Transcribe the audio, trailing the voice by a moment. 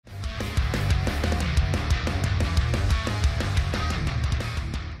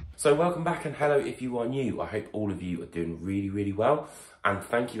So welcome back and hello if you are new. I hope all of you are doing really well, and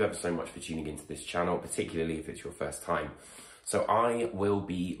thank you ever so much for tuning into this channel, particularly if it's your first time. So I will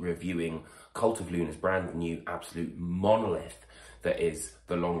be reviewing Cult of Luna's brand new absolute monolith that is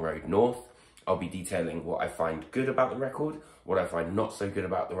The Long Road North. I'll be detailing what I find good about the record, what I find not so good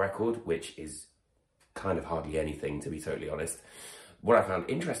about the record, which is kind of hardly anything, to be totally honest, what I found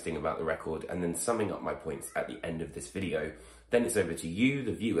interesting about the record, and then summing up my points at the end of this video. Then it's over to you,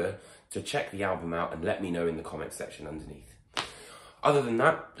 the viewer, to check the album out and let me know in the comments section underneath. Other than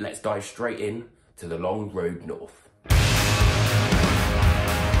that, let's dive straight in to The Long Road North.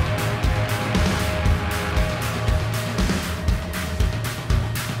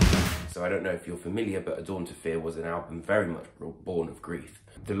 So I don't know if you're familiar, but A Dawn to Fear was an album very much born of grief.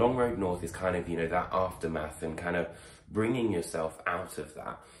 The Long Road North is kind of, you know, that aftermath and kind of bringing yourself out of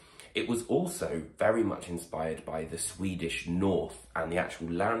that. It was also very much inspired by the Swedish North and the actual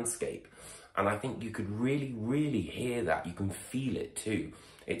landscape. And I think you could really hear that. You can feel it too.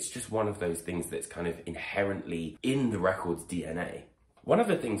 It's just one of those things that's kind of inherently in the record's DNA. One of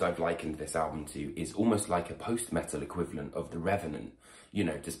the things I've likened this album to is almost like a post-metal equivalent of The Revenant. You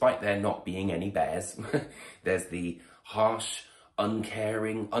know, despite there not being any bears, there's the harsh,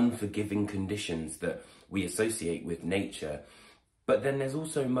 uncaring, unforgiving conditions that we associate with nature. But then there's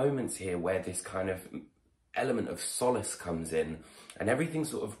also moments here where this kind of element of solace comes in and everything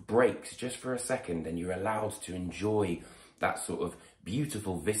sort of breaks just for a second and you're allowed to enjoy that sort of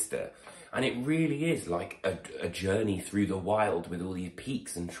beautiful vista. And it really is like a journey through the wild with all these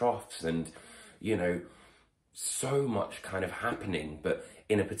peaks and troughs and, you know, so much kind of happening, but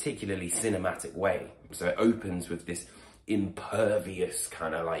in a particularly cinematic way. So it opens with this impervious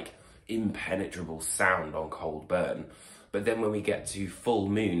kind of like impenetrable sound on Cold Burn. But then when we get to Full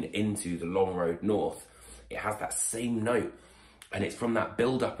Moon into The Long Road North, it has that same note. And it's from that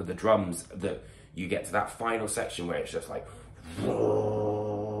build up of the drums that you get to that final section where it's just like,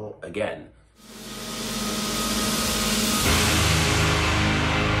 again.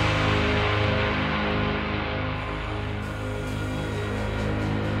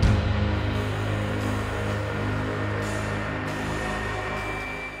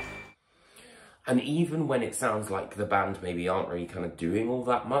 And even when it sounds like the band maybe aren't really kind of doing all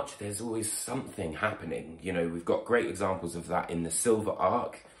that much, there's always something happening. You know, we've got great examples of that in the Silver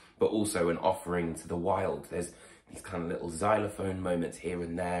Ark, but also an Offering to the Wild. There's these kind of little xylophone moments here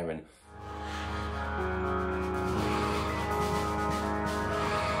and there, and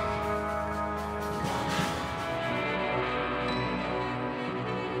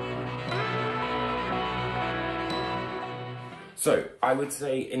so I would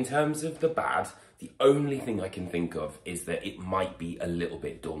say in terms of the bad, the only thing I can think of is that it might be a little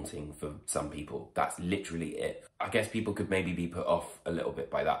bit daunting for some people. That's literally it. I guess people could maybe be put off a little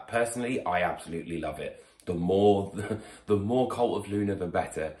bit by that. Personally, I absolutely love it. The more Cult of Luna, the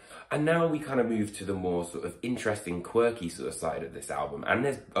better. And now we kind of move to the more sort of interesting, quirky sort of side of this album. And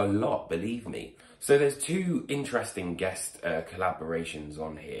there's a lot, believe me. So there's two interesting guest collaborations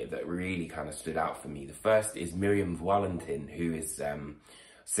on here that really kind of stood out for me. The first is Miriam Valentin, who is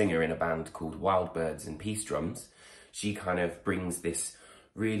singer in a band called Wild Birds and Peace Drums. She kind of brings this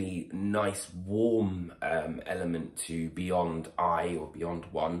really nice, warm element to Beyond I or Beyond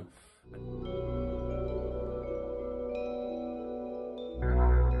One.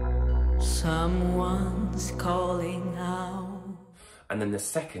 Someone's calling out. And then the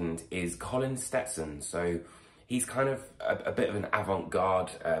second is Colin Stetson. So he's kind of a bit of an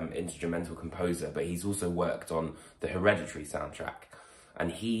avant-garde instrumental composer, but he's also worked on the Hereditary soundtrack. And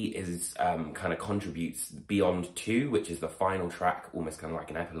he is kind of contributes Beyond 2, which is the final track, almost kind of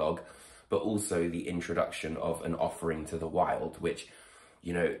like an epilogue, but also the introduction of An Offering to the Wild, which,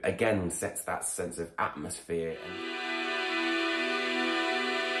 you know, again sets that sense of atmosphere.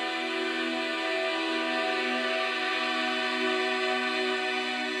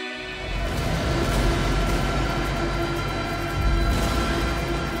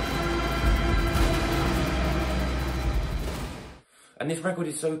 And this record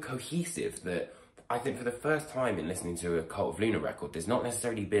is so cohesive that I think for the first time in listening to a Cult of Luna record, there's not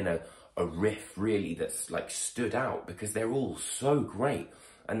necessarily been a riff really that's like stood out, because they're all so great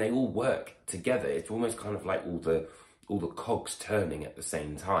and they all work together. It's almost kind of like all the cogs turning at the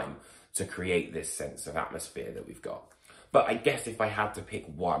same time to create this sense of atmosphere that we've got. But I guess if I had to pick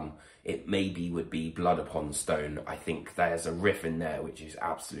one, it maybe would be Blood Upon Stone. I think there's a riff in there which is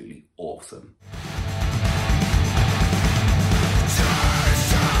absolutely awesome.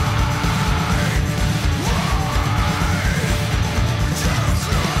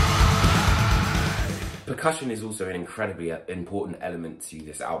 percussion is also an incredibly important element to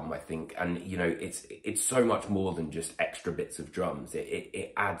this album, I think. And, you know, it's so much more than just extra bits of drums.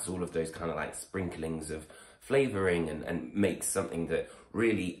 It adds all of those kind of like sprinklings of flavouring and makes something that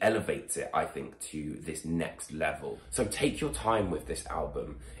really elevates it, I think, to this next level. So take your time with this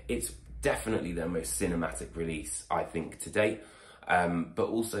album. It's definitely their most cinematic release, I think, to date. But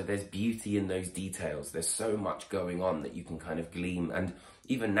also there's beauty in those details. There's so much going on that you can kind of glean. And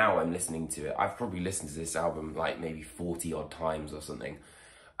even now I'm listening to it, I've probably listened to this album like maybe 40 odd times or something,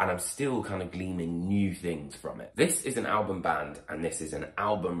 and I'm still kind of gleaning new things from it. This is an album band and this is an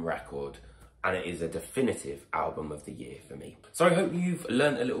album record, and it is a definitive album of the year for me. So I hope you've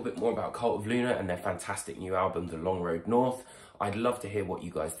learned a little bit more about Cult of Luna and their fantastic new album, The Long Road North. I'd love to hear what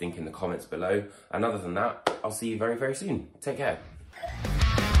you guys think in the comments below. And other than that, I'll see you very, very soon. Take care.